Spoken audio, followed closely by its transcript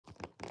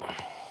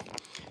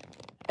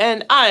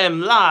And I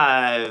am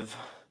live.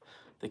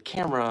 The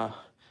camera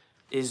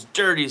is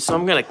dirty, so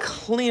I'm gonna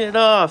clean it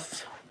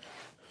off.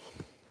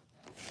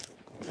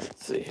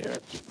 Let's see here.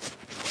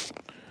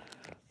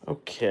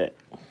 Okay,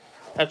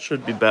 that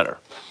should be better.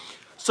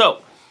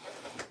 So,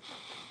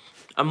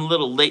 I'm a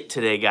little late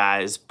today,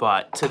 guys,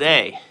 but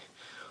today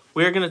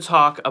we're gonna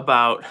talk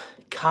about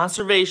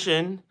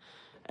conservation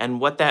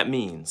and what that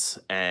means,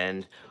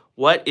 and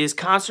what is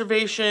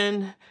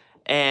conservation,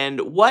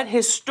 and what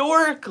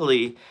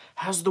historically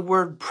has the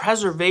word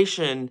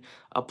preservation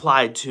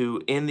applied to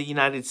in the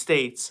United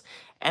States,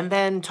 and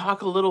then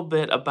talk a little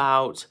bit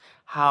about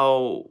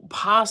how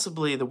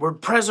possibly the word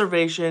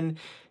preservation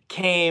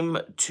came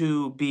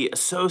to be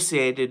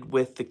associated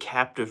with the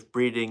captive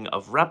breeding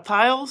of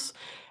reptiles,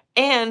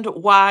 and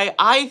why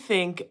I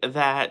think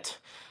that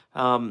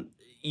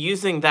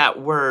using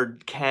that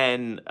word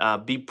can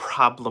be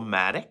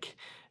problematic.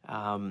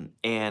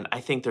 And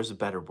I think there's a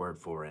better word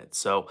for it.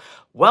 So,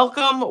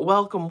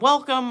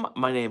 welcome.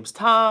 My name's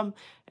Tom,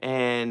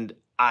 and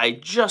I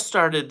just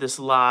started this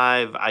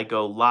live. I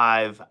go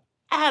live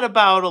at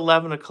about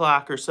 11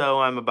 o'clock or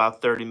so. I'm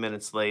about 30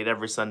 minutes late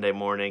every Sunday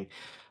morning.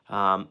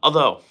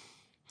 Although,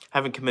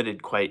 haven't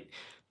committed quite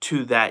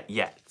to that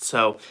yet.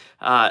 So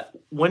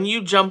when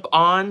you jump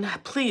on,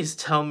 please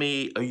tell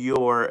me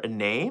your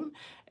name,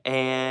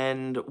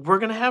 and we're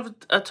gonna have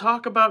a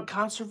talk about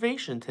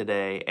conservation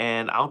today,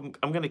 and I'm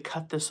gonna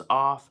cut this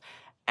off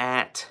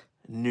at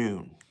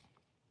noon.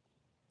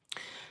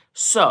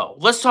 So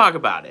let's talk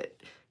about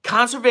it.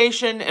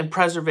 Conservation and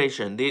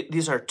preservation,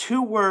 these are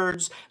two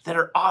words that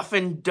are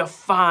often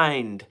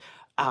defined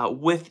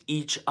with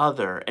each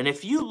other. And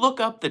if you look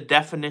up the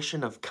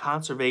definition of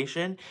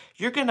conservation,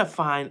 you're going to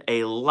find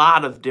a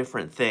lot of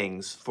different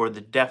things for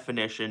the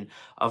definition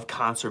of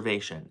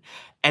conservation.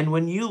 And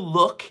when you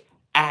look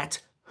at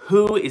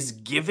who is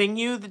giving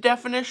you the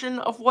definition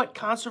of what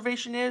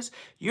conservation is,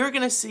 you're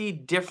going to see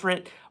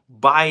different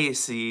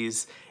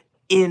biases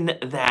in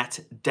that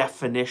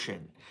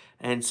definition.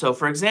 And so,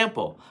 for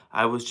example,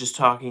 I was just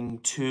talking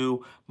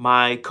to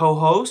my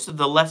co-host of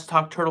the Let's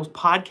Talk Turtles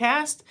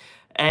podcast,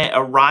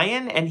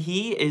 Ryan, and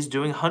he is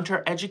doing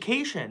hunter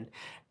education.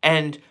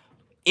 And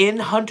in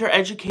hunter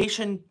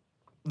education,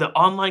 the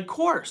online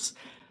course,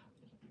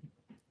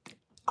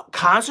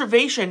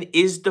 conservation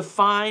is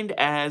defined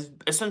as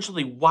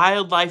essentially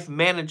wildlife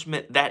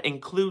management that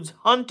includes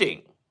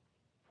hunting.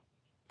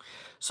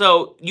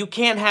 So you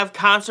can't have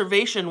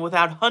conservation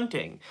without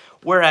hunting,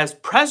 whereas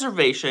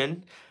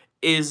preservation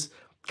is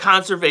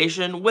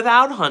conservation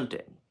without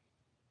hunting.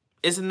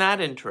 Isn't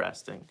that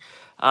interesting?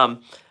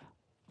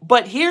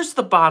 But here's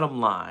the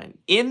bottom line.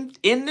 In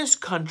this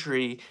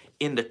country,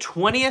 in the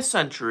 20th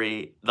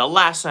century, the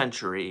last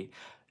century,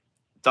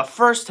 the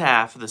first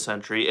half of the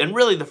century, and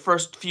really the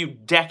first few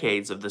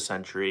decades of the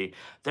century,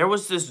 there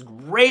was this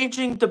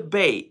raging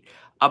debate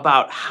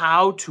about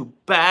how to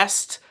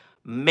best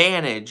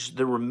manage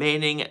the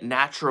remaining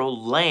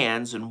natural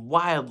lands and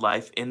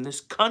wildlife in this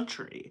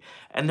country.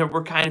 And there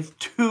were kind of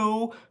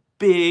two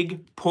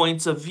big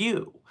points of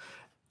view.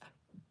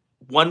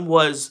 One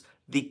was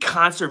the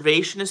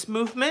conservationist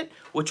movement,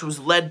 which was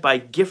led by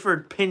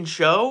Gifford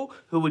Pinchot,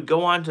 who would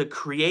go on to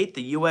create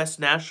the U.S.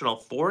 National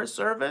Forest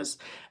Service.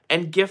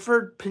 And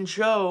Gifford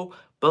Pinchot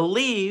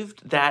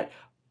believed that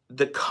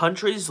the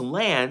country's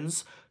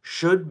lands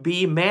should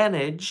be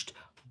managed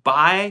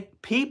by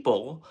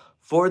people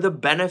for the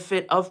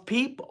benefit of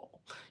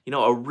people. You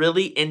know, a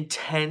really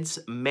intense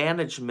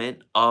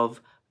management of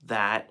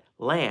that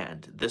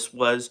land. This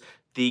was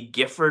the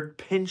Gifford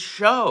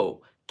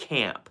Pinchot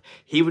camp.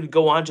 He would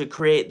go on to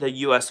create the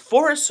U.S.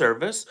 Forest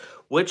Service,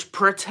 which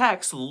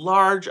protects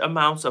large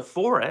amounts of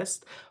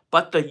forest,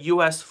 but the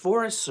U.S.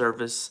 Forest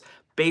Service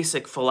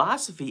basic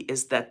philosophy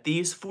is that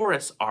these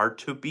forests are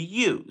to be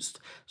used.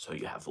 So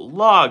you have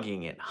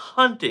logging and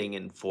hunting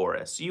in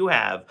forests. You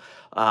have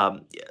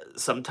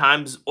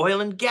sometimes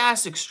oil and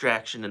gas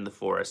extraction in the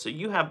forest. So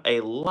you have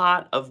a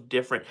lot of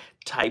different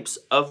types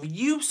of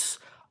use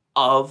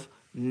of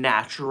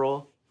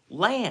natural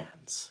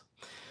lands.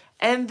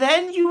 And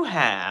then you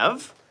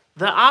have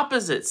the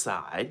opposite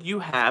side. You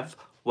have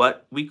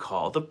what we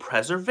call the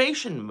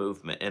preservation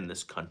movement in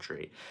this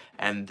country.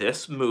 And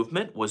this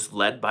movement was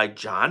led by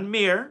John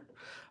Muir,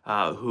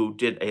 who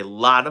did a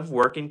lot of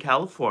work in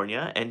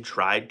California and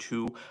tried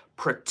to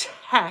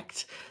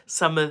protect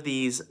some of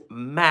these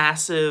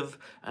massive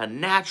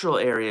natural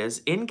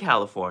areas in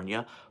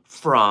California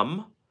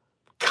from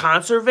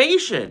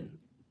conservation,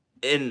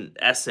 in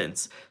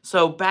essence.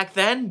 So back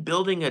then,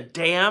 building a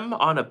dam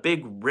on a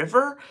big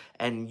river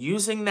and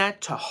using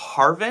that to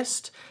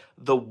harvest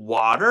the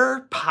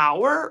water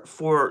power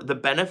for the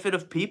benefit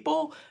of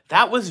people,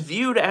 that was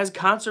viewed as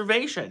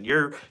conservation.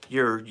 You're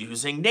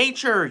using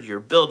nature, you're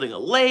building a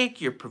lake,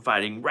 you're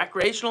providing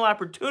recreational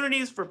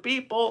opportunities for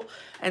people,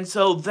 and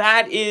so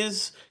that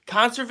is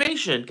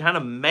conservation, kind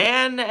of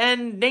man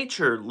and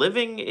nature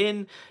living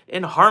in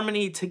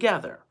harmony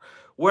together.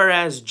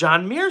 Whereas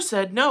John Muir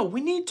said, no,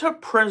 we need to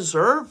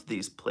preserve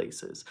these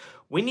places.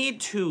 We need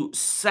to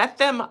set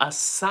them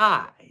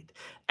aside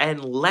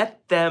and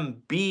let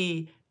them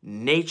be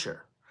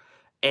nature.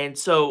 And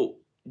so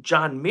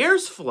John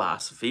Muir's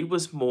philosophy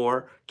was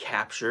more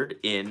captured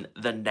in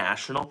the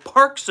National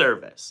Park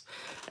Service.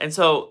 And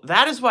so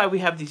that is why we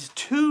have these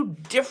two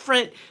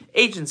different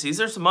agencies,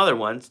 there's some other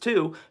ones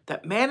too,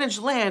 that manage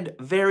land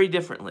very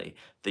differently.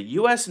 The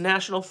U.S.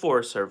 National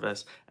Forest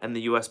Service and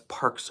the U.S.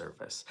 Park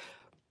Service.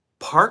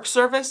 Park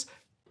Service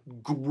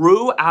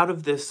grew out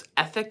of this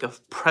ethic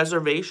of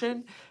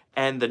preservation,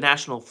 and the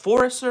National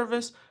Forest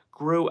Service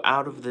grew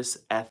out of this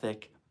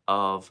ethic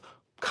of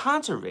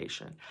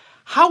conservation.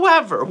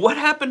 However, what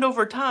happened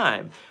over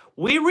time?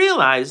 We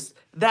realized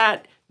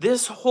that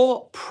this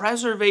whole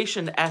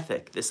preservation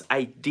ethic, this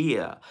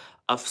idea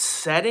of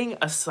setting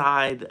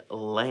aside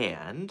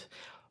land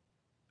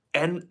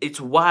and its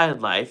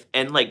wildlife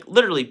and like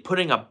literally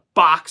putting a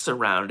box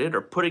around it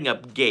or putting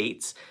up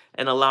gates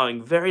and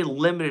allowing very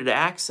limited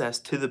access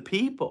to the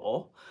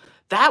people,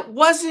 that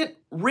wasn't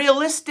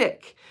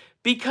realistic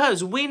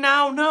because we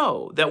now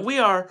know that we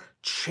are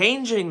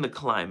changing the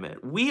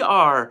climate. We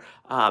are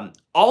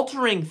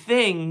altering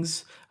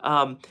things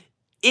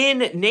in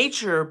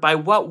nature by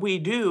what we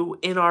do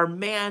in our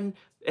man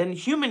and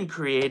human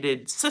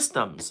created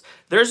systems.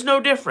 There's no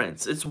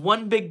difference. It's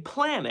one big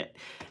planet.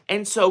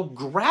 And so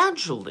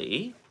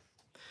gradually,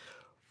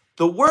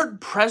 the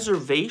word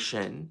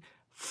preservation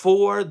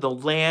for the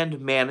land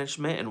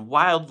management and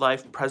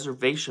wildlife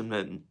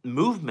preservation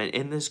movement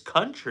in this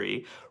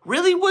country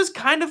really was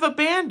kind of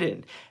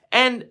abandoned.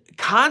 And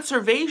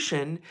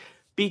conservation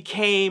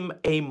became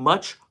a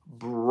much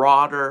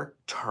broader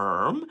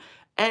term.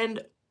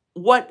 And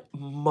what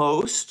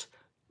most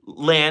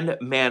land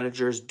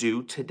managers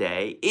do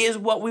today is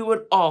what we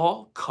would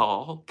all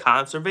call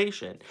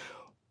conservation.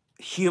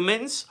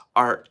 Humans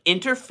are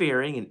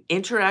interfering and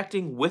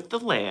interacting with the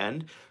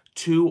land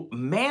to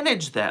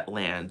manage that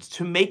land,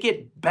 to make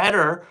it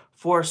better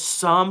for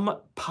some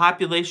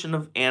population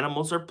of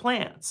animals or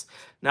plants.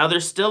 Now,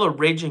 there's still a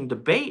raging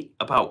debate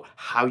about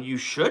how you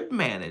should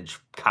manage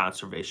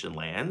conservation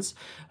lands.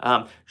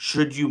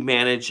 Should you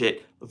manage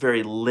it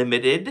very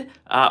limited,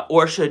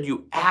 or should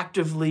you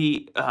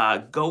actively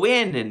go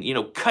in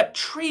and, cut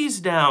trees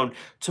down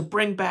to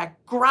bring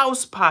back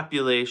grouse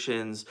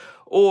populations,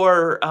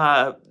 or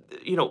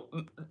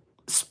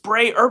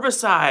spray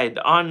herbicide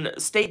on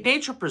state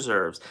nature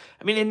preserves?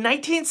 I mean, in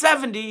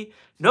 1970,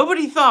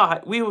 nobody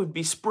thought we would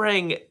be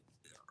spraying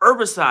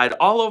herbicide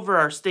all over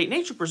our state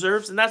nature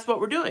preserves, and that's what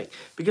we're doing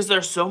because there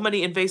are so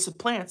many invasive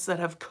plants that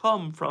have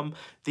come from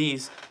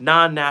these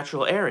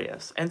non-natural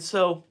areas. And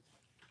so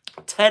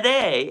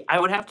today, I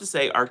would have to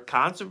say our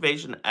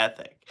conservation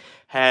ethic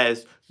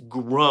has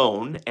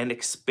grown and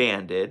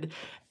expanded,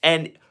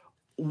 and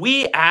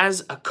we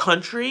as a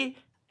country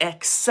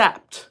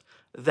accept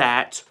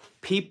that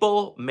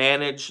people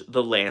manage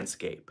the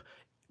landscape.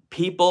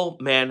 People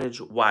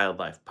manage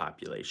wildlife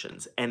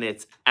populations, and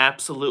it's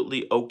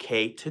absolutely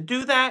okay to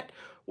do that.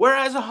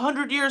 Whereas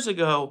 100 years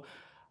ago,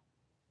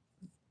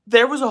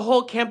 there was a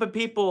whole camp of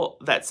people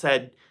that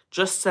said,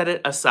 just set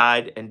it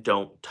aside and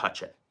don't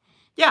touch it.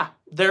 Yeah,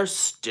 there's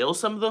still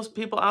some of those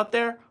people out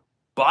there,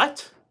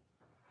 but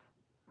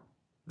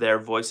their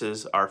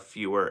voices are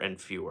fewer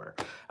and fewer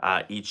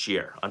each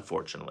year,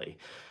 unfortunately.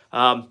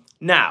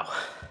 Now,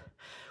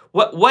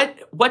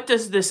 what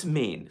does this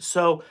mean?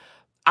 So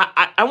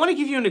I want to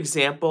give you an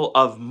example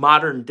of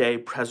modern day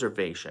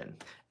preservation.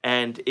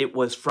 And it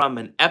was from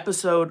an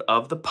episode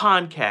of the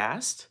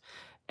podcast.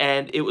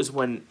 And it was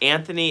when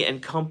Anthony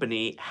and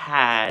company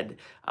had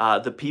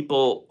the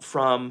people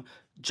from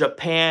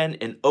Japan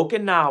and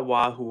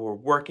Okinawa who were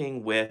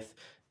working with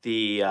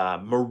the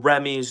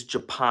Muremys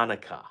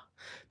japonica.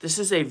 This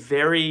is a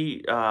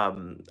very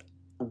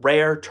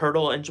rare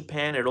turtle in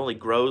Japan. It only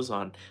grows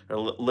on, or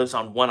lives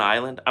on one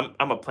island.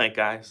 I'm a plant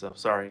guy, so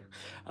sorry.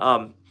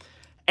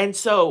 And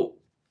so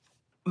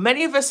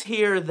many of us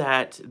hear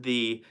that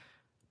the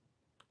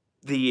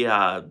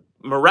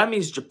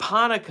Muremys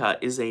japonica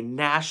is a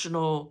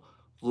national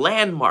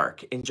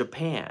landmark in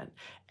Japan.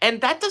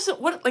 And that doesn't,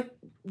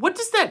 what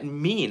does that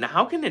mean?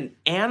 How can an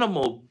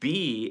animal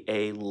be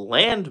a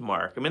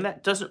landmark? I mean,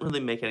 that doesn't really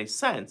make any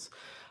sense.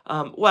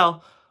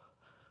 Well,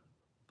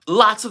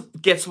 lots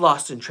of gets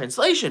lost in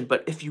translation,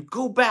 but if you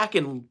go back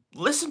and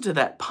listen to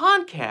that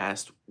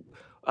podcast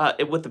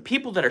with the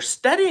people that are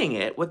studying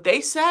it, what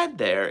they said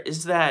there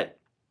is that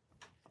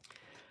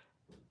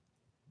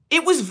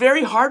it was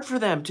very hard for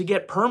them to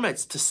get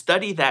permits to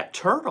study that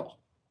turtle.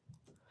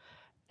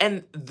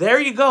 And there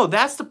you go.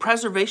 That's the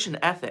preservation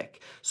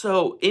ethic.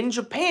 So in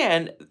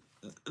Japan,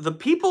 the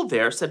people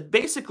there said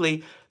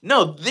basically,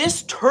 no,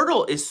 this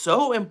turtle is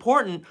so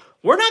important,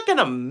 we're not going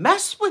to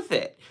mess with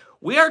it.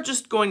 We are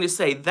just going to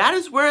say that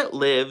is where it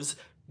lives.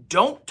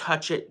 Don't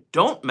touch it.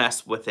 Don't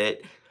mess with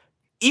it.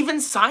 Even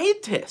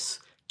scientists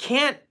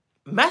can't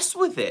mess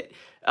with it.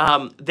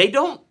 They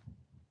don't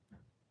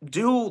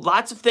do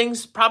lots of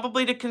things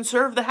probably to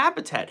conserve the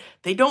habitat.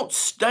 They don't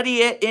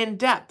study it in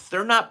depth.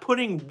 They're not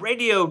putting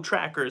radio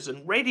trackers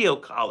and radio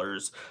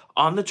collars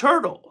on the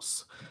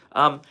turtles.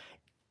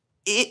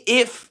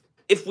 If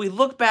we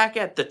look back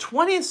at the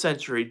 20th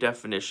century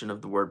definition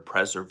of the word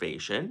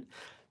preservation,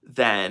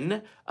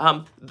 then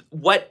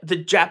what the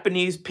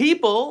Japanese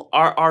people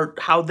are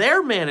how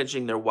they're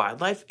managing their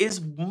wildlife is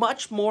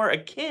much more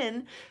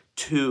akin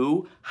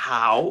to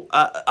how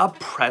a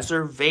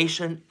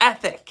preservation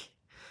ethic.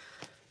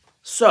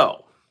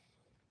 So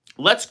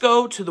let's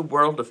go to the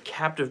world of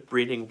captive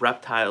breeding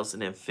reptiles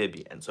and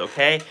amphibians,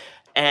 okay?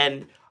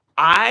 And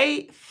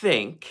I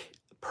think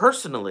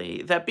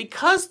personally that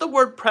because the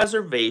word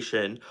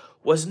preservation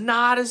was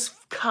not as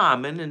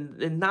common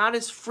and not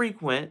as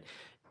frequent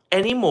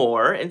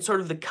anymore, and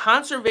sort of the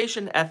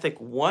conservation ethic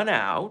won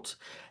out,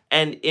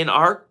 and in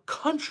our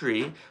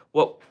country,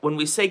 when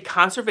we say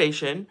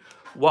conservation,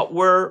 what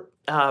we're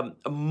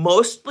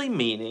mostly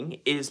meaning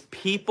is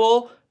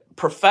people,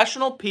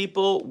 professional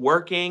people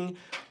working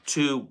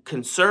to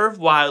conserve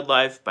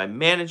wildlife by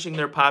managing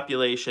their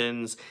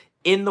populations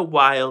in the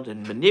wild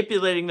and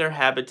manipulating their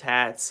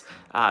habitats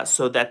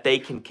so that they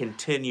can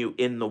continue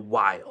in the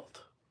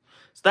wild.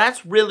 So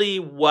that's really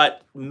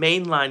what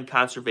mainline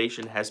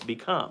conservation has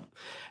become.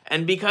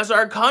 And because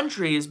our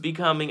country is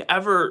becoming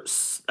ever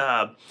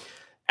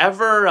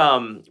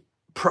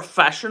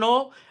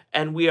professional,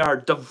 and we are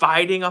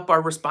dividing up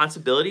our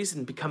responsibilities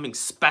and becoming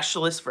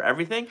specialists for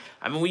everything.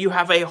 I mean, you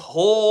have a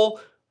whole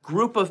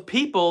group of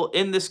people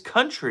in this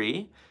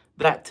country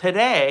that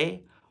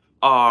today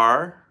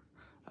are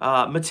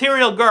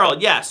Material Girl.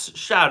 Yes,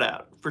 shout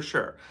out for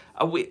sure.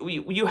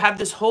 You have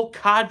this whole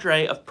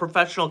cadre of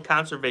professional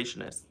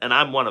conservationists, and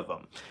I'm one of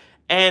them.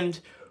 And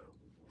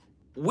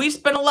we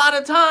spend a lot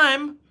of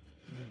time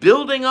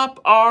building up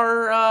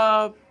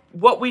our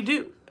what we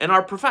do in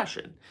our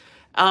profession.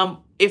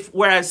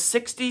 Whereas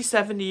 60,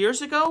 70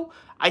 years ago,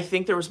 I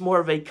think there was more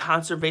of a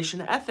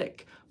conservation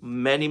ethic.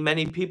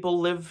 Many people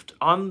lived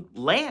on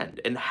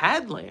land and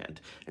had land,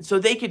 and so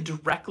they could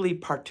directly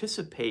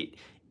participate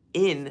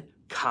in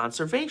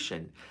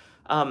conservation.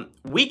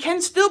 We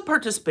can still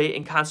participate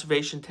in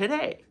conservation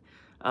today.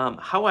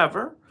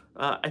 However,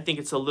 I think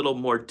it's a little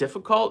more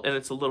difficult and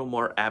it's a little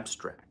more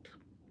abstract.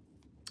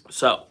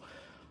 So,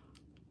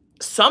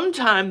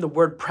 sometime the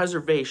word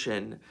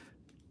preservation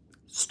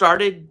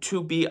started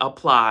to be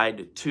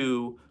applied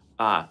to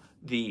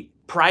the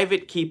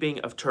private keeping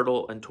of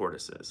turtle and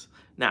tortoises.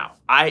 Now,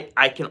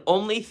 I can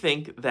only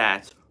think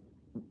that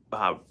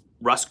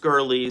Russ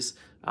Gurley's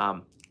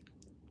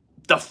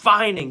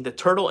defining the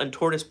turtle and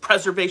tortoise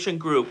preservation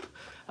group,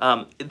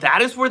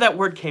 that is where that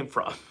word came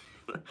from.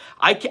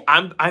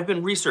 I've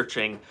been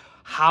researching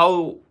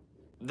how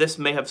this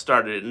may have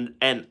started,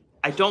 and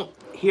I don't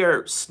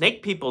hear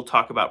snake people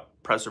talk about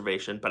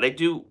preservation, but I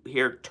do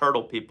hear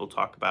turtle people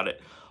talk about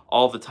it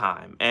all the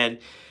time. And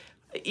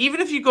even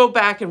if you go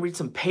back and read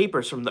some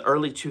papers from the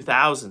early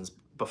 2000s,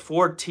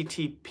 before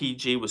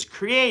TTPG was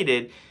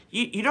created,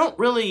 you don't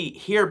really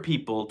hear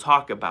people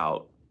talk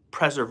about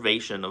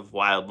preservation of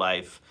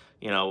wildlife,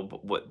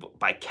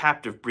 by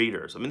captive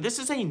breeders. I mean, this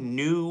is a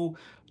new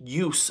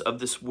use of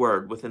this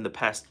word within the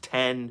past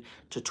 10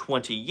 to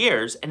 20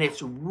 years, and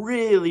it's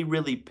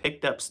really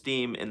picked up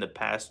steam in the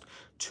past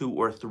 2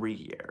 or 3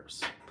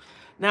 years.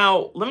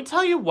 Now, let me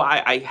tell you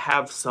why I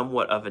have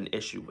somewhat of an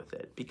issue with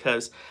it.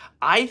 Because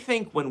I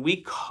think when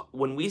we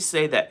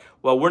say that,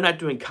 well, we're not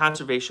doing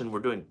conservation,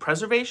 we're doing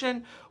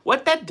preservation,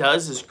 what that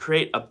does is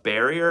create a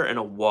barrier and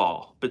a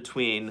wall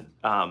between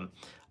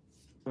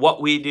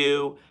what we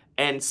do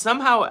and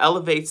somehow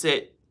elevates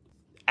it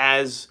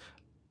as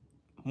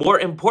more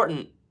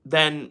important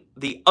than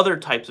the other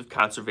types of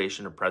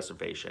conservation or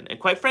preservation. And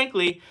quite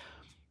frankly,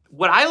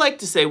 what I like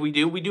to say we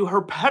do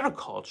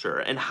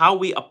herpetoculture, and how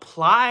we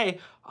apply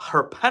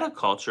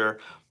herpetoculture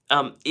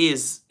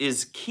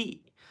is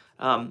key.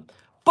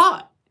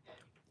 But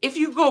if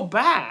you go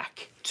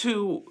back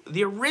to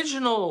the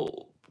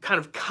original kind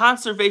of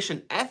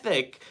conservation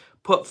ethic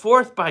put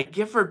forth by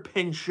Gifford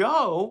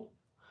Pinchot,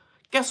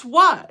 guess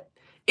what?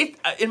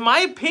 In my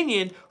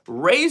opinion,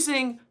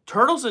 raising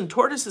turtles and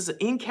tortoises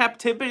in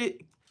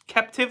captivity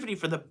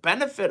for the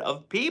benefit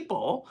of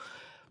people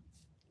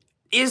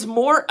is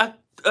more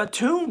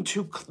attuned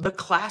to the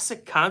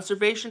classic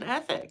conservation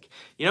ethic.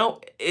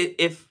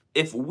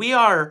 If we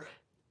are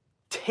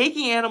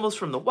taking animals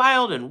from the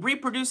wild and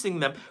reproducing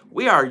them,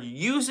 we are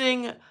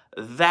using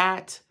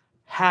that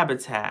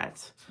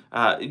habitat.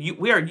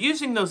 We are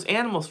using those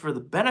animals for the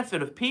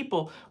benefit of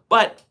people,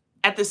 but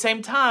at the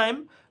same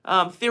time,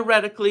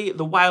 theoretically,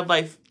 the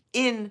wildlife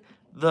in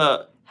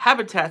the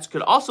habitats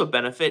could also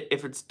benefit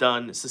if it's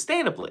done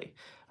sustainably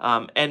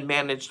and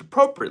managed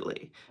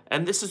appropriately.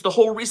 And this is the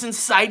whole reason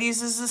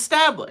CITES is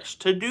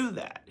established, to do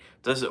that.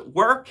 Does it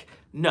work?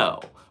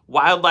 No.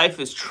 Wildlife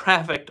is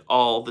trafficked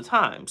all the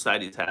time.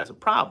 CITES has a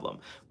problem.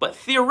 But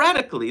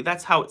theoretically,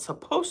 that's how it's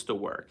supposed to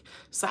work.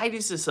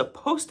 CITES is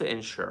supposed to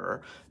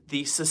ensure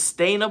the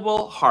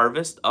sustainable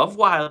harvest of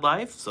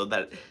wildlife so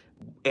that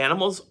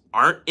animals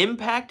aren't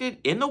impacted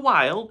in the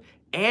wild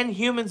and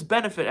humans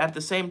benefit at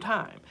the same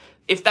time.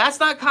 If that's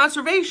not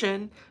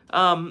conservation,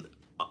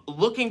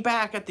 looking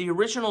back at the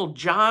original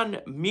John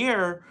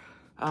Muir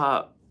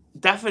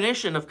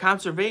definition of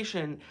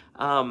conservation,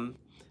 I'm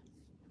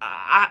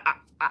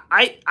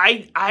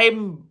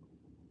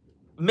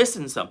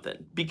missing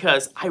something,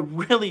 because I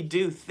really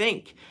do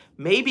think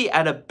maybe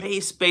at a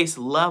base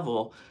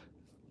level,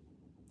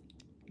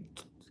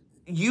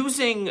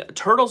 using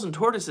turtles and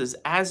tortoises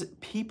as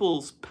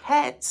people's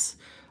pets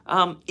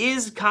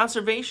is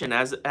conservation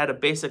as at a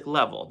basic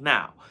level.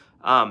 Now,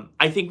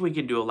 I think we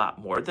can do a lot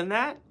more than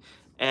that.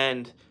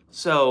 And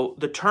so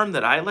the term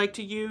that I like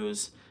to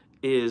use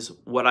is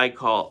what I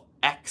call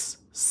ex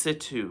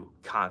situ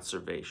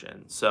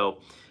conservation. So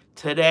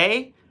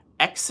today,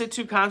 ex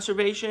situ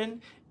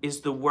conservation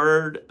is the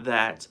word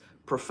that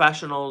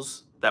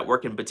professionals that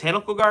work in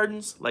botanical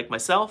gardens, like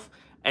myself,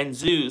 and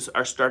zoos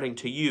are starting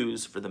to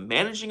use for the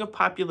managing of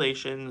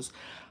populations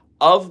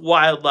of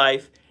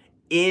wildlife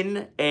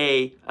in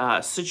a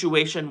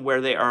situation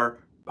where they are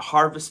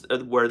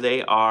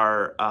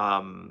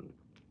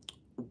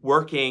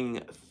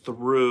working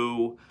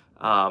through,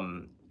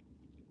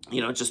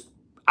 just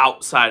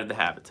outside of the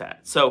habitat.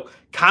 So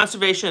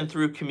conservation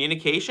through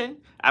communication,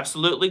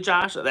 absolutely,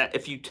 Josh. That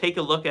if you take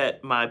a look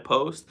at my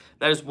post,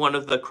 that is one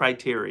of the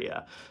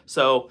criteria.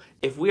 So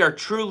if we are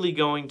truly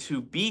going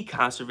to be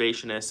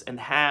conservationists and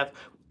have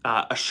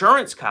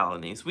assurance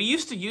colonies, we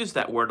used to use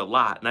that word a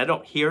lot, and I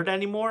don't hear it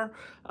anymore.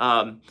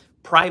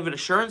 Private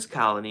assurance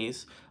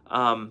colonies,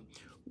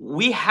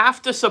 we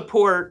have to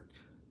support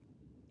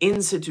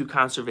in situ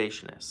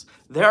conservationists.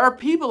 There are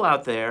people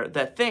out there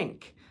that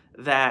think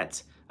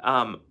that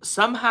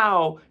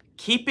somehow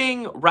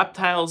keeping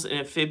reptiles and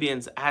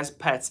amphibians as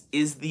pets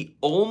is the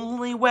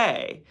only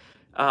way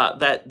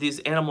that these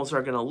animals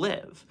are going to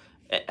live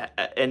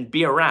and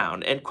be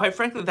around. And quite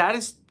frankly, that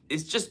is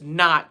just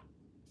not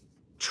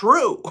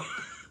true.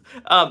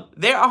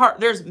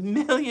 There's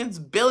millions,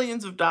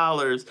 billions of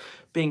dollars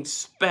being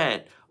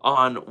spent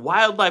on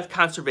wildlife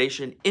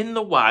conservation in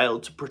the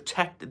wild to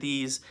protect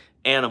these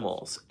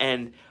animals.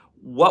 And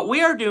what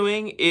we are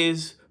doing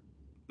is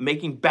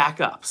making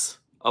backups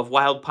of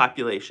wild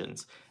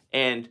populations.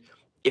 And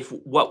if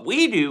what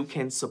we do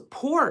can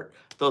support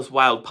those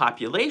wild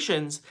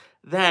populations,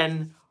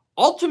 then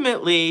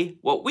ultimately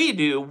what we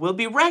do will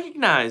be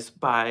recognized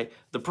by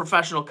the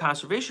professional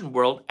conservation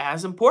world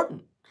as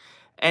important.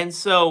 And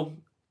so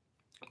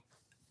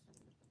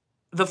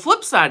the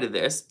flip side of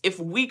this, if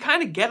we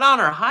kind of get on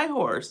our high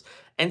horse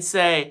and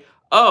say,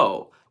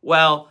 oh,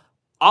 well,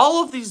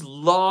 all of these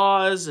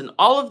laws and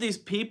all of these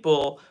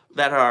people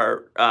that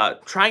are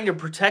trying to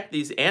protect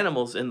these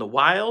animals in the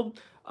wild,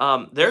 they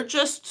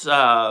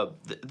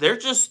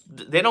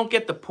don't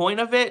get the point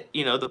of it.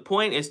 The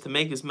point is to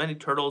make as many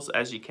turtles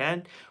as you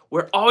can.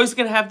 We're always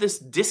going to have this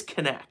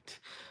disconnect.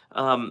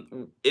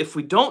 If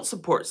we don't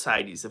support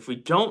CITES, if we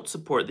don't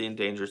support the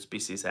Endangered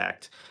Species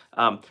Act,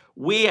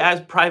 we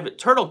as private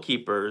turtle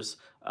keepers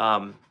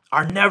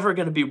are never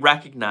going to be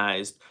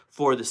recognized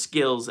for the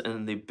skills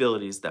and the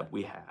abilities that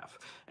we have.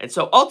 And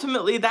so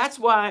ultimately, that's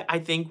why I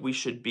think we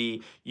should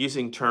be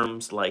using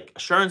terms like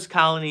assurance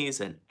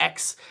colonies and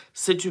ex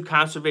situ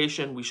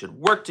conservation. We should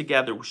work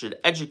together. We should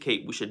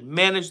educate. We should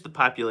manage the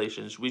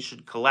populations. We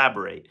should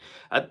collaborate.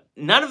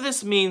 None of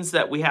this means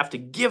that we have to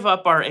give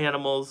up our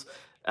animals.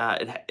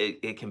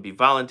 It can be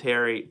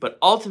voluntary, but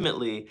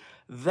ultimately,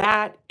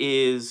 that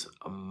is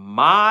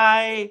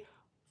my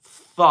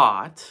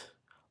thought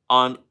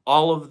on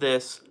all of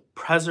this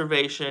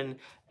preservation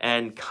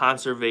and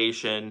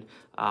conservation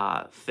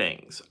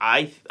things.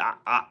 I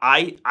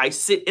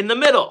sit in the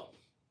middle.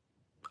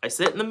 I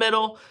sit in the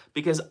middle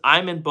because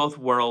I'm in both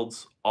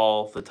worlds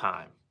all the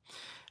time.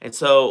 And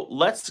so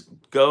let's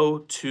go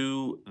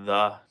to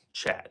the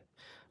chat.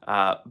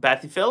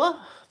 Bathyphila,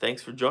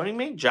 thanks for joining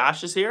me.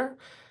 Josh is here.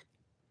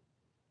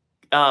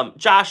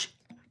 Josh,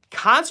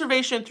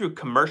 conservation through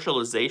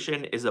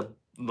commercialization is a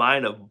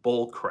line of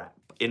bull crap,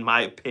 in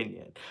my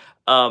opinion.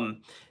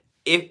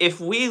 If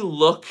we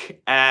look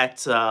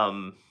at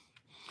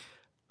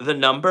the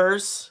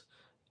numbers,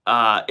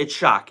 it's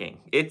shocking.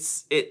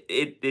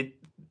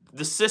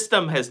 The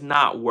system has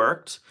not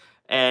worked,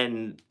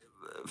 and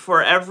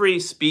for every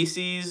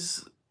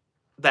species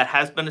that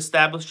has been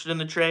established in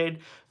the trade,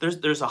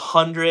 there's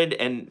 100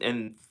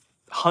 and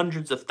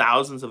hundreds of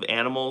thousands of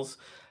animals.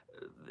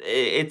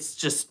 It's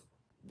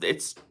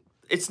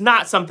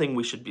not something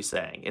we should be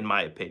saying, in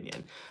my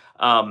opinion.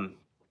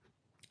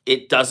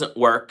 It doesn't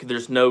work.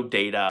 There's no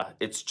data.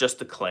 It's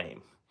just a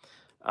claim.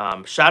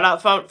 Shout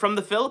out from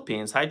the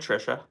Philippines. Hi,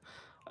 Trisha.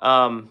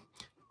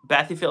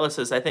 Bathyphila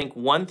says, I think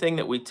one thing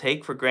that we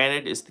take for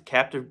granted is the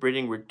captive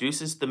breeding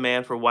reduces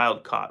demand for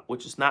wild caught,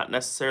 which is not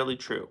necessarily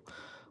true.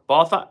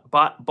 Ball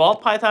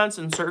pythons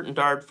and certain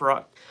dart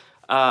frog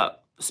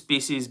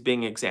species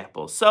being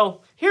examples.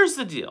 So here's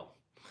the deal.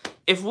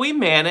 If we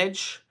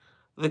manage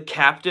the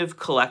captive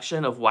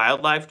collection of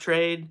wildlife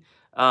trade,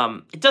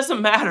 it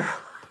doesn't matter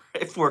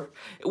if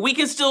we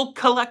can still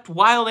collect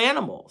wild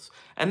animals.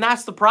 And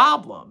that's the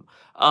problem.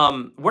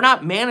 We're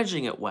not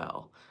managing it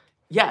well.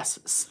 Yes,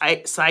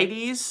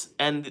 CITES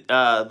and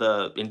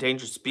the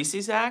Endangered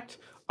Species Act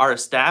are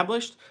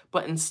established,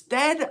 but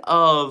instead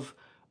of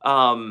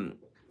I'm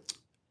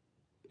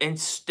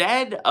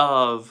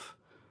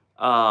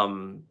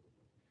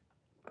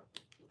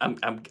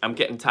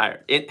getting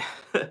tired.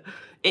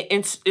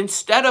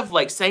 instead of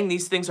like saying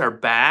these things are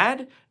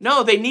bad,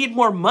 no, they need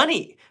more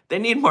money. They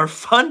need more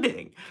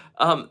funding.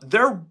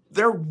 They're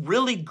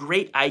really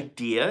great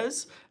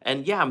ideas,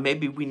 and yeah,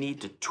 maybe we need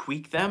to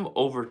tweak them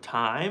over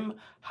time.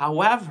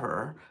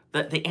 However,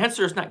 the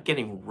answer is not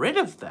getting rid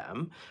of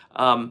them.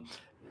 Um,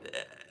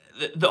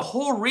 the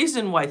whole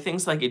reason why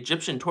things like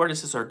Egyptian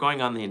tortoises are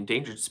going on the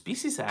Endangered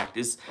Species Act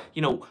is,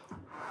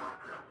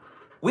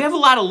 we have a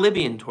lot of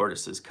Libyan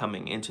tortoises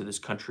coming into this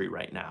country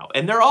right now,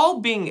 and they're all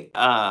being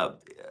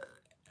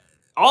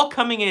all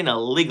coming in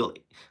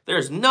illegally.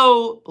 There's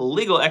no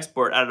legal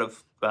export out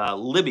of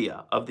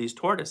Libya of these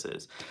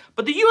tortoises.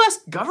 But the U.S.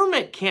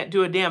 government can't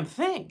do a damn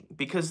thing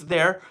because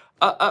they're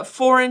a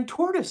foreign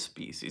tortoise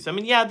species. I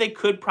mean, yeah, they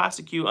could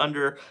prosecute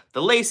under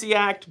the Lacey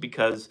Act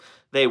because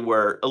they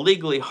were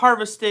illegally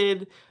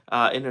harvested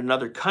in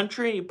another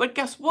country. But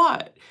guess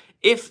what?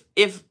 If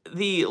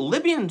the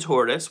Libyan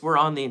tortoise were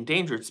on the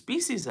Endangered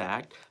Species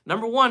Act,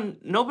 number one,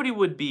 nobody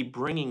would be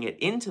bringing it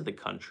into the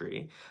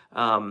country.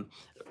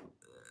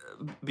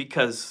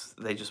 Because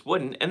they just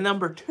wouldn't. And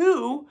number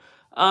two,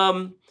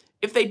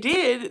 if they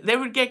did, they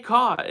would get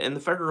caught and the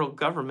federal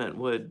government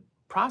would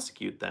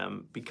prosecute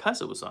them because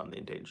it was on the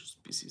Endangered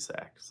Species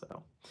Act.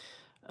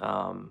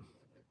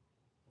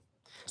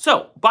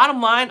 So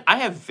bottom line, I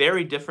have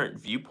very different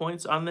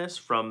viewpoints on this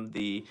from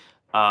the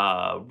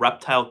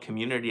reptile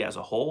community as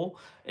a whole.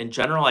 In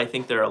general, I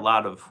think there are a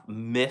lot of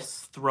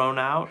myths thrown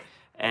out.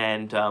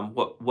 And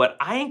what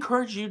I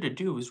encourage you to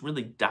do is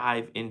really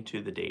dive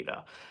into the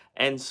data.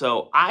 And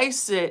so I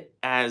sit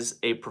as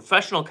a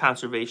professional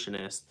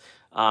conservationist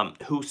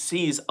who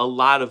sees a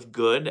lot of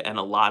good and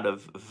a lot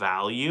of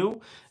value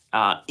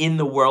in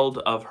the world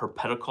of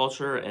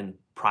herpetoculture and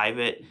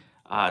private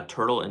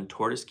turtle and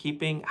tortoise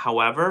keeping.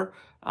 However,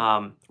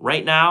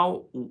 right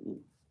now,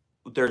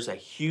 there's a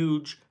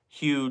huge,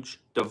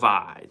 huge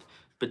divide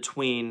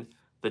between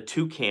the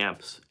two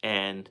camps.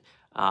 And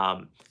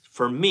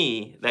for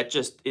me,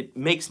 it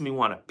makes me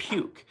want to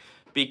puke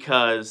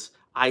because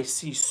I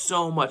see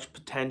so much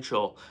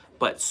potential,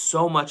 but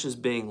so much is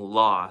being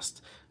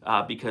lost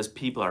because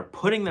people are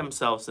putting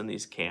themselves in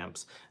these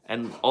camps,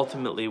 and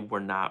ultimately we're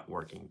not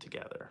working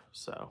together.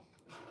 So,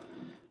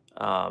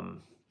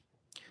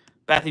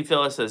 Bethy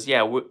Phyllis says,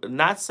 yeah, we're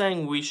not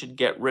saying we should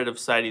get rid of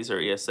CITES or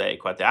ESA,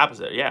 quite the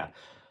opposite, yeah.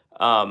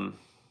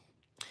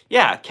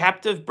 Yeah,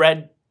 captive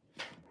breeding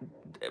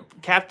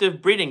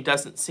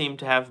doesn't seem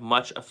to have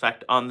much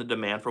effect on the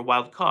demand for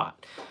wild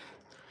caught.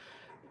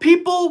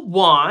 People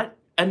want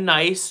a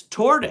nice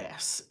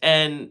tortoise.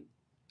 And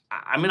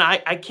I mean,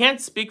 I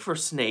can't speak for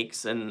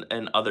snakes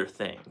and other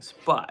things,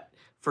 but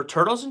for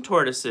turtles and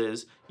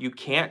tortoises, you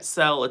can't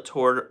sell a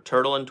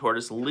turtle and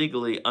tortoise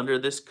legally under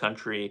this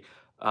country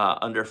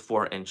under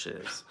 4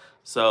 inches.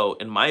 So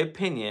in my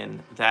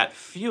opinion, that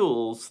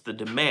fuels the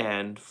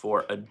demand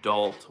for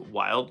adult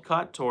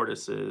wild-caught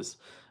tortoises,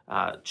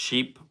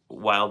 cheap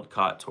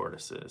wild-caught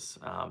tortoises.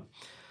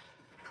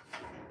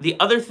 The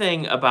other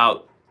thing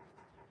about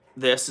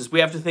this is we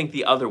have to think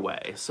the other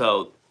way.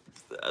 So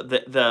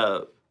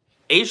the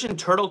Asian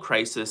turtle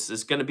crisis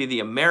is going to be the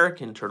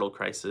American turtle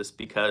crisis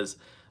because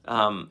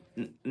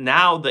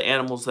now the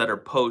animals that are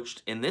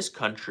poached in this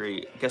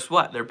country, guess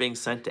what? They're being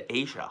sent to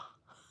Asia.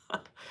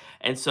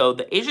 And so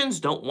the Asians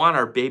don't want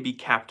our baby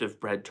captive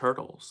bred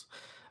turtles.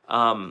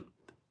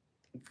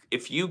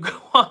 If you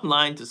go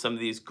online to some of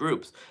these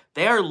groups,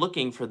 they are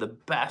looking for the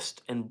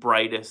best and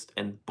brightest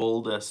and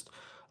boldest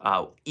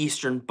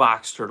eastern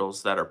box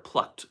turtles that are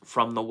plucked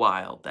from the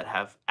wild that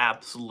have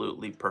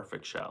absolutely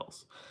perfect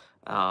shells.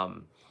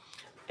 That's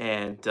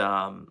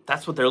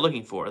what they're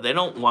looking for. They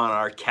don't want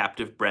our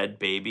captive bred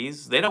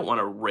babies. They don't want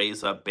to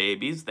raise up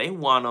babies. They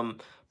want them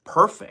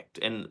perfect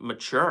and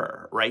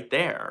mature right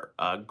there,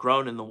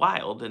 grown in the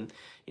wild. And,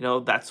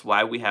 that's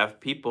why we have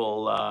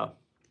people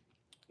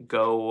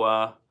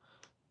go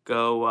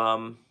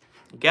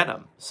get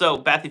them. So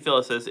Bethy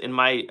Phyllis says, in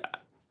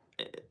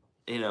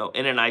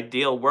an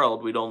ideal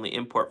world, we'd only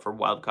import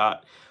wild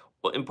caught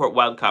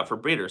for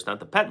breeders, not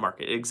the pet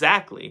market.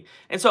 Exactly.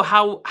 And so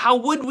how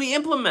would we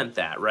implement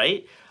that,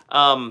 right?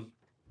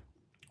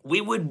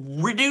 We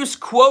would reduce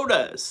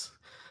quotas,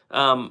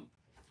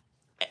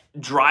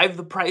 drive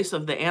the price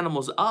of the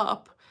animals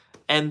up,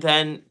 and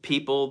then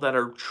people that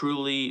are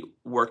truly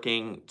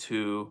working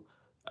to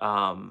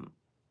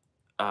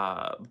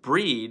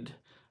breed,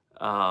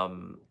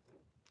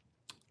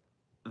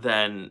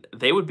 then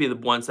they would be the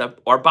ones that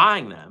are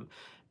buying them.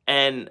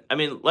 And I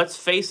mean, let's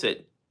face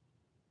it,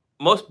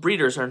 most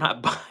breeders are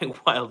not buying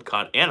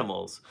wild-caught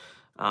animals.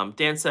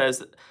 Dan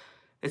says,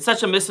 it's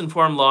such a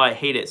misinformed law, I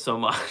hate it so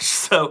much.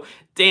 So,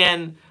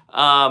 Dan,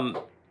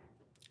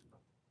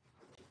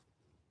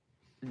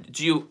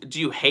 do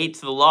you hate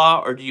the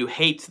law, or do you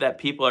hate that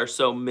people are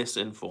so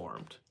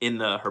misinformed in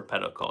the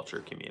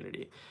herpetoculture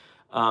community?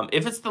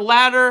 If it's the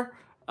latter,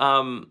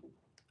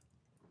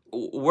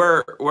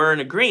 we're in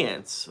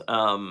agreement.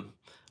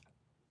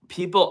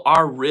 People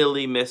are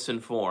really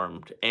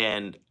misinformed,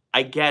 and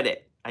I get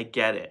it.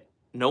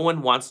 No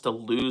one wants to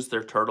lose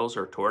their turtles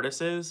or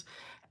tortoises,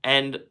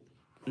 and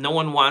no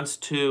one wants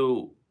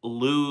to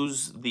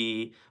lose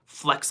the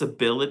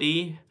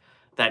flexibility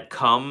that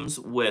comes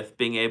with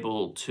being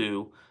able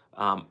to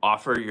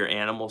offer your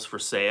animals for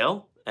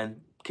sale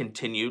and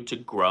continue to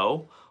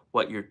grow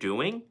what you're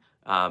doing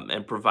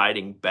and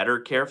providing better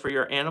care for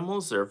your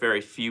animals. There are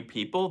very few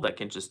people that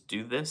can just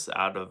do this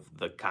out of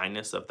the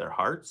kindness of their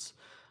hearts.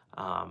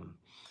 Um,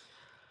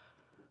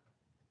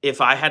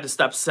 if I had to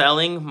stop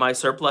selling my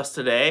surplus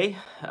today,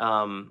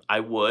 I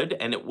would,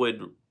 and it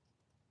would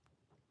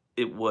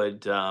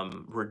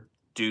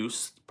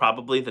reduce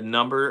probably the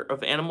number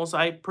of animals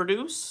I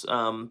produce,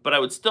 but I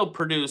would still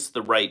produce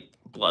the right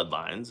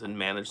bloodlines and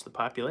manage the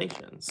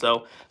population.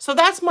 So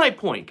that's my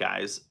point,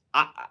 guys.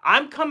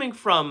 I'm coming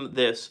from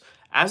this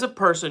as a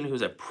person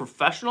who's a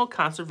professional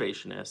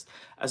conservationist,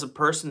 as a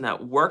person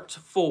that worked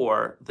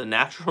for the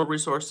Natural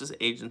Resources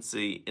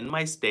Agency in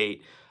my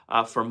state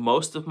for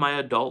most of my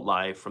adult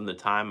life, from the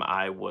time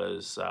I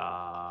was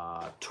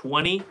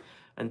 20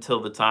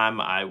 until the time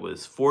I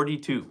was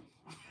 42.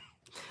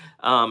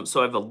 So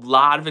I have a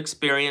lot of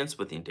experience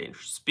with the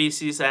Endangered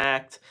Species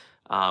Act.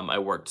 I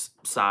worked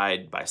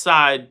side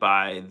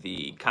by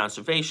the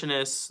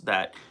conservationists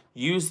that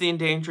use the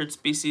Endangered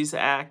Species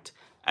Act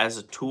as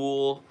a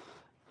tool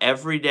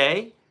every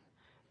day.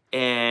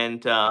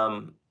 And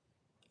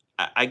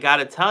I got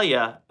to tell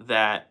you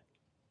that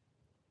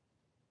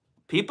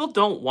people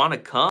don't want to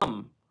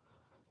come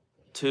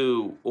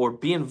to or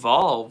be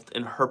involved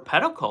in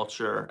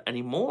herpetoculture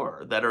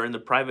anymore that are in the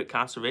private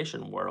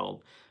conservation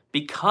world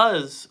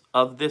because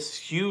of this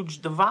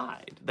huge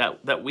divide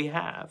that we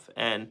have.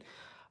 And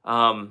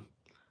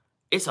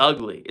it's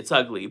ugly. It's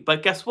ugly.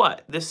 But guess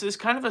what? This is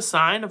kind of a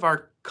sign of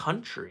our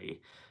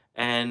country.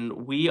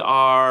 And we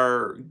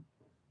are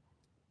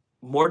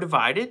more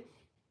divided.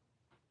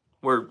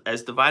 We're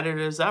as divided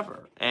as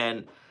ever.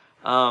 And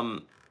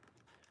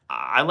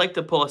I like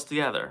to pull us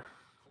together.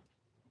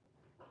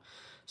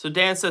 So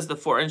Dan says the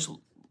 4-inch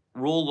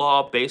rule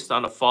law based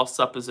on a false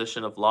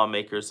supposition of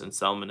lawmakers and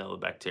salmonella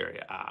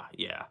bacteria.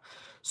 Yeah.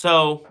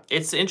 So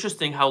it's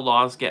interesting how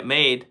laws get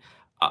made.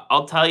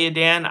 I'll tell you,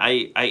 Dan,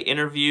 I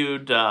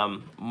interviewed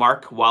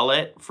Mark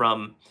Wallet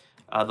from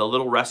the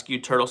Little Rescue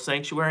Turtle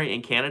Sanctuary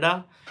in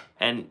Canada.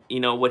 And you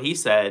know what he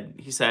said?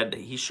 He said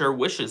he sure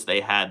wishes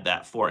they had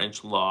that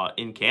 4-inch law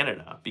in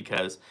Canada,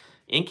 because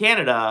in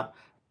Canada,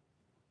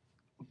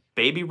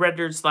 baby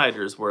red-eared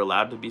sliders were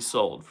allowed to be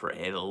sold for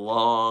a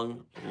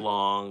long,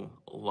 long,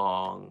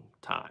 long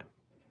time.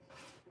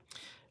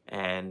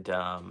 And,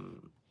 I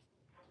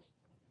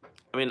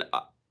mean,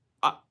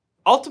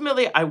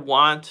 ultimately,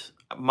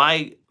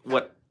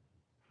 what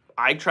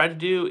I try to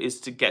do is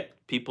to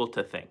get people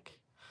to think.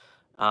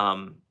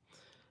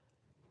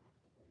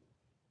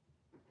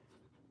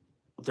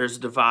 There's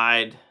a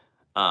divide.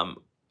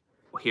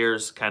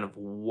 Here's kind of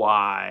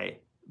why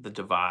the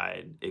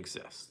divide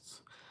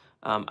exists.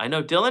 I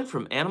know Dylan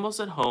from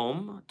Animals at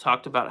Home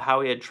talked about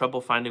how he had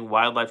trouble finding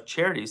wildlife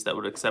charities that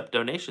would accept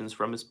donations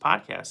from his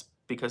podcast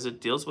because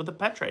it deals with the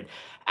pet trade.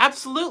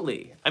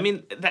 Absolutely. I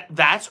mean,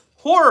 that's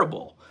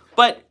horrible.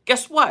 But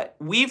guess what?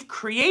 We've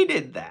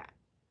created that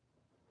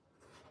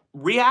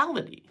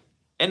reality.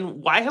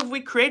 And why have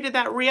we created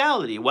that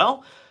reality?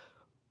 Well,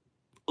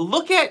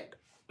 look at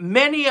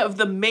many of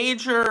the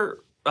major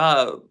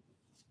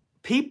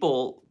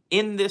people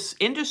in this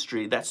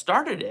industry that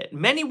started it.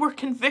 Many were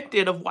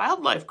convicted of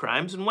wildlife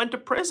crimes and went to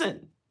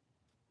prison.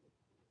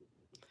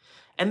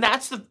 And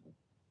that's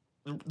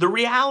the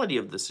reality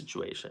of the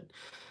situation.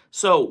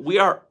 So we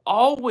are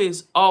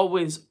always,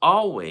 always,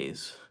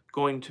 always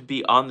going to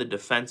be on the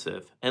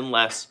defensive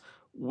unless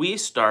we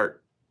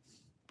start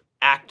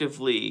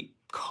actively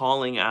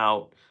calling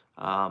out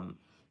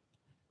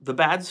the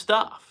bad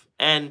stuff.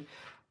 And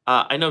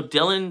I know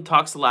Dylan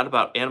talks a lot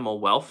about animal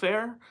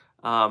welfare.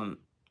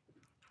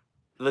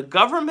 The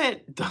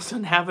government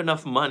doesn't have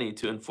enough money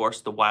to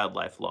enforce the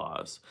wildlife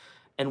laws.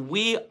 And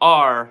we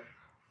are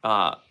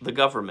the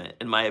government,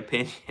 in my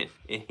opinion,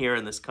 here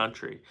in this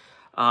country.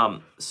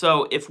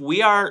 So if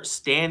we are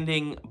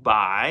standing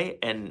by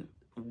and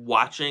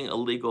watching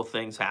illegal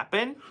things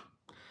happen,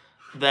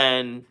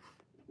 then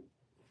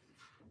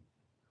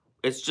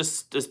it's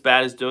just as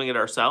bad as doing it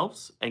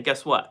ourselves. And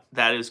guess what?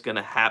 That is going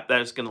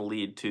to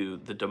lead to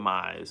the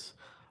demise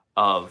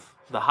of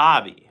the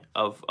hobby,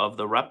 of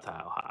the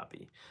reptile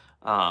hobby.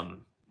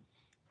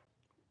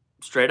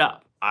 Straight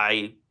up,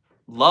 I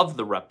love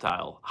the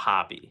reptile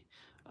hobby.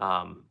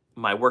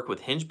 My work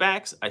with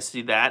hingebacks, I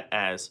see that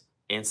as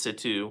in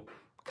situ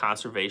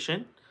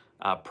conservation,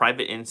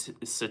 private in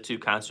situ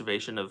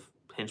conservation of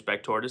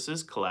hingeback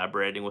tortoises,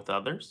 collaborating with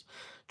others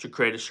to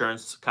create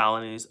assurance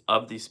colonies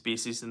of these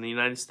species in the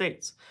United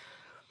States.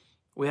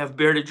 We have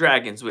bearded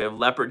dragons, we have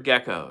leopard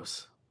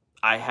geckos.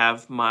 I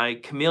have my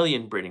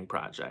chameleon breeding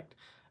project.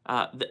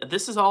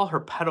 This is all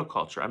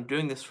herpetoculture. I'm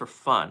doing this for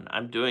fun.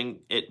 I'm doing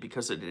it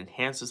because it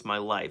enhances my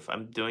life.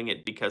 I'm doing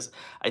it because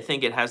I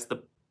think it has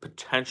the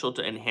potential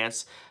to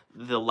enhance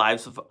the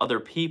lives of other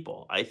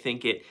people. I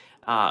think it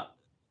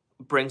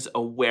brings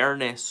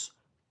awareness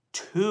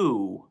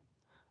to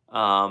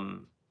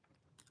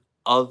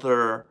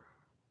other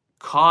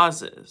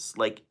causes.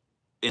 Like,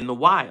 in the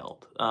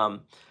wild.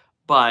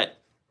 But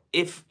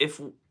if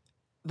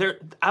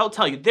I'll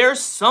tell you, there's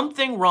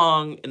something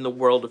wrong in the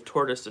world of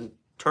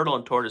turtle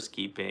and tortoise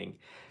keeping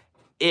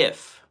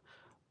if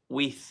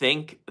we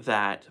think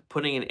that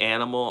putting an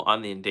animal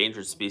on the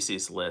endangered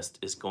species list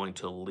is going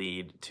to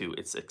lead to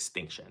its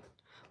extinction.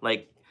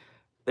 Like,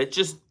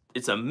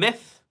 it's a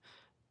myth,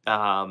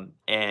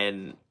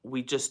 and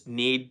we just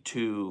need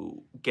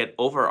to get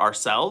over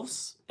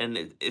ourselves,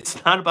 and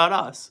it's not about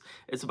us,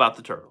 it's about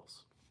the turtles.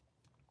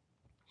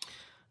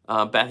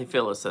 Bethy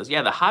Phyllis says,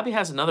 yeah, the hobby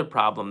has another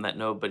problem that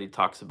nobody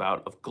talks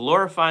about of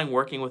glorifying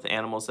working with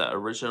animals that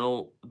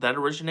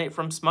originate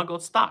from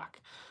smuggled stock,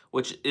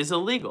 which is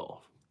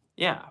illegal.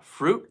 Yeah,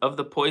 fruit of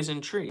the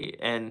poison tree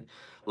and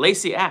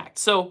Lacey Act.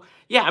 So,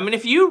 yeah, I mean,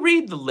 if you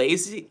read the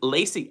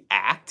Lacey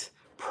Act,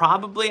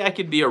 probably I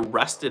could be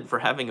arrested for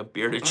having a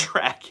bearded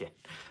dragon.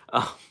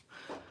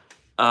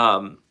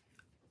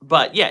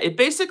 But yeah, it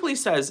basically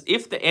says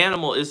if the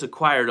animal is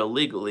acquired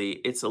illegally,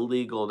 it's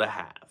illegal to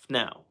have.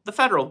 Now, the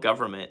federal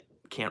government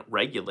can't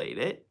regulate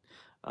it.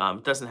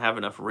 It doesn't have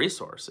enough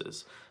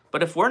resources.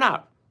 But if we're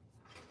not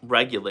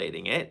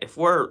regulating it, if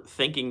we're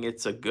thinking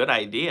it's a good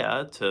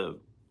idea to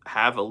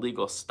have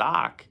illegal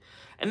stock,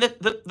 and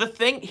the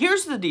thing,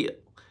 here's the deal.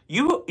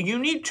 You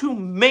need to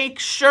make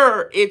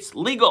sure it's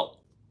legal.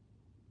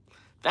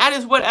 That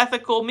is what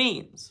ethical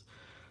means.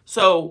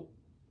 So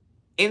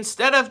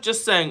instead of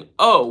just saying,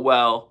 oh,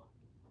 well,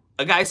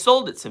 a guy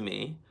sold it to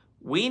me,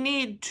 we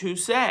need to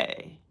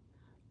say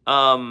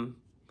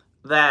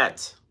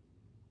that,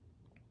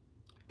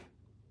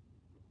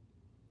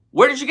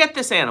 where did you get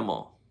this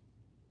animal?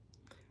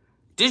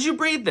 Did you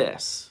breed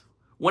this?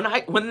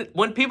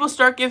 When people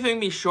start giving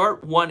me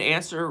short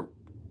one-answer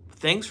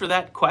things for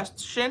that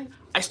question,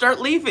 I start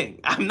leaving.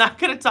 I'm not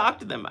going to talk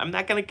to them. I'm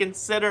not going to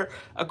consider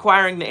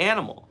acquiring the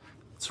animal.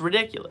 It's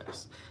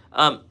ridiculous.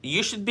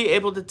 You should be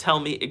able to tell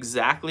me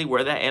exactly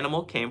where that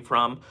animal came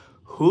from,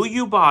 who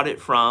you bought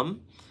it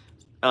from.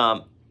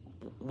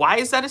 Why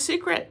is that a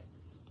secret?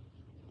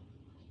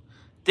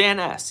 Dan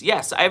S.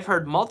 Yes, I've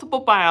heard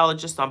multiple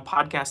biologists on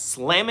podcasts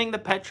slamming the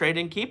pet trade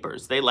and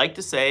keepers. They like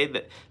to say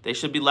that they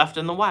should be left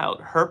in the wild.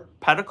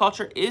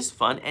 Herpetoculture is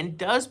fun and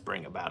does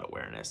bring about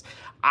awareness.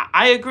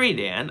 I agree,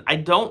 Dan. I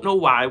don't know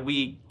why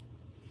we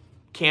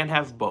can't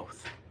have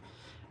both.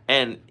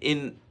 And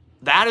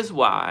that is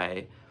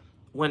why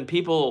when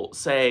people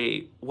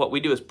say what we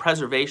do is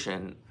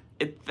preservation,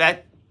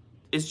 that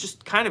is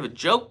just kind of a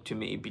joke to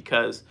me,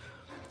 because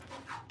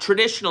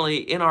traditionally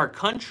in our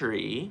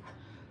country,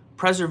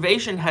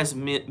 preservation has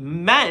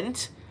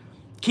meant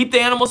keep the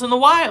animals in the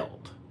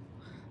wild.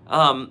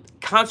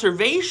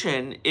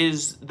 Conservation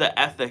is the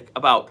ethic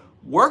about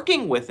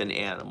working with an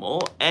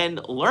animal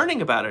and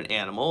learning about an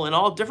animal in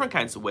all different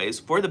kinds of ways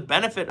for the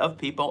benefit of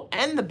people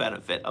and the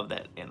benefit of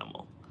that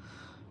animal.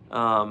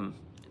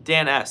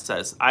 Dan S.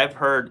 says, I've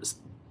heard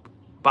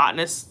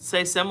botanists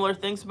say similar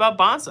things about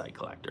bonsai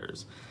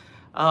collectors.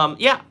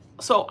 Yeah,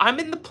 so I'm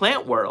in the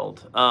plant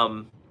world.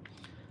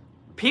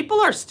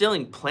 People are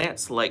stealing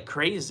plants like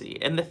crazy.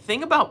 And the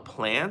thing about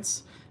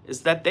plants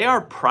is that they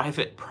are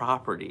private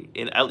property,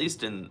 at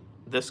least in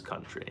this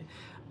country.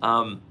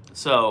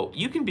 So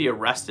you can be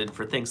arrested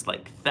for things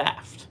like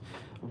theft.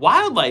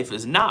 Wildlife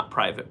is not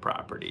private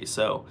property.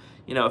 So,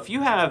 if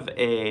you have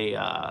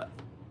a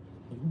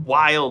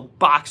wild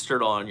box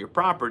turtle on your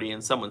property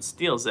and someone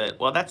steals it,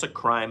 well, that's a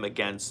crime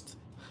against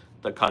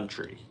the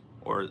country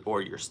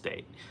or your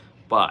state.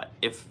 But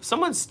if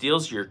someone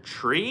steals your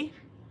tree,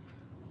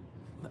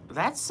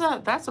 that's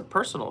a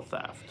personal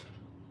theft.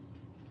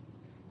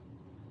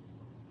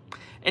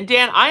 And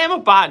Dan, I am a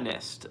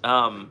botanist.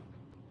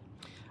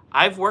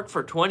 I've worked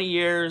for 20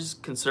 years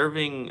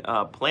conserving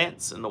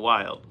plants in the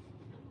wild.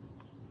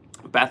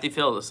 Bethy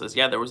Phyllis says,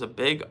 yeah, there was a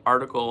big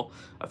article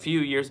a few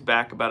years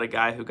back about a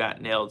guy who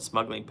got nailed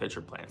smuggling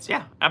pitcher plants.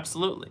 Yeah,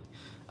 absolutely.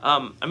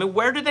 I mean,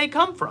 where did they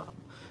come from?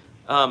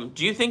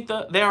 Do you think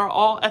that they are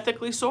all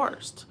ethically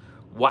sourced?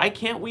 Why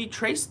can't we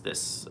trace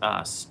this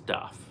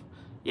stuff?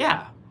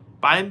 Yeah,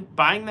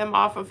 buying them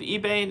off of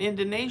eBay in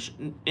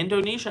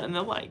Indonesia and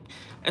the like.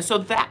 And so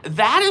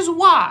that is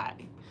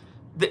why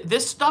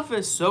this stuff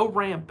is so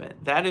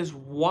rampant. That is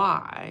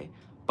why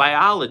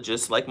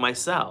biologists like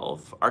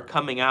myself are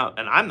coming out,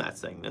 and I'm not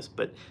saying this,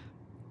 but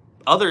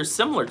others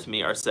similar to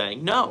me are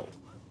saying, no,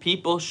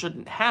 people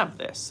shouldn't have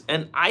this.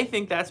 And I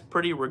think that's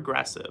pretty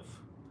regressive.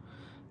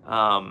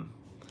 I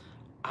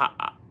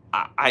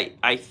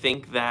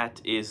think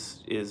that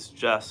is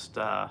just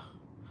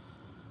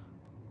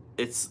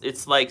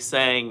it's like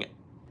saying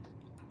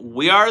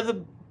we are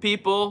the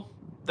people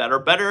that are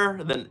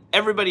better than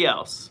everybody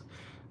else.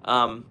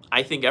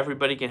 I think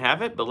everybody can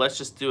have it, but let's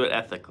just do it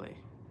ethically.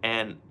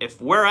 And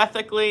if we're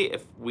ethically,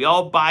 if we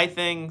all buy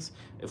things,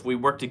 if we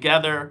work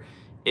together,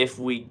 if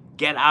we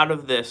get out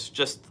of this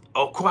just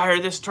acquire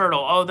this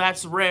turtle, oh,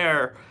 that's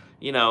rare,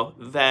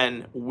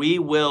 then we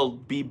will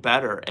be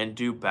better and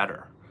do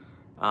better.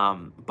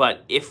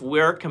 But if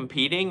we're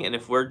competing and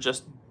if we're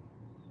just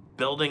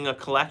building a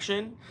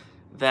collection,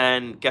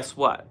 then guess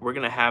what? We're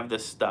going to have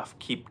this stuff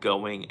keep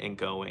going and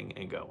going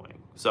and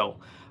going. So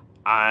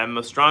I'm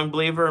a strong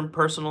believer in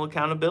personal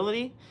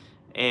accountability,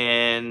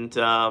 and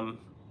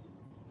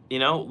you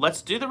know,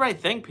 let's do the right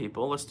thing,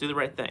 people. Let's do the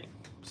right thing.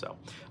 So,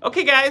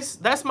 okay, guys,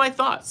 that's my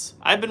thoughts.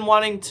 I've been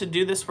wanting to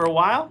do this for a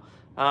while.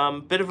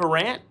 Bit of a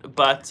rant,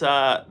 but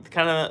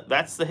kind of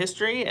that's the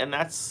history, and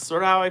that's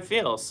sort of how I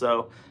feel.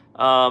 So,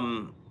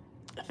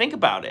 think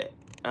about it.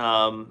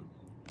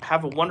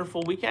 Have a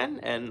wonderful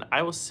weekend, and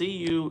I will see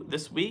you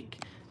this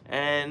week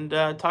and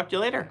talk to you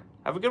later.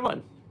 Have a good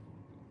one.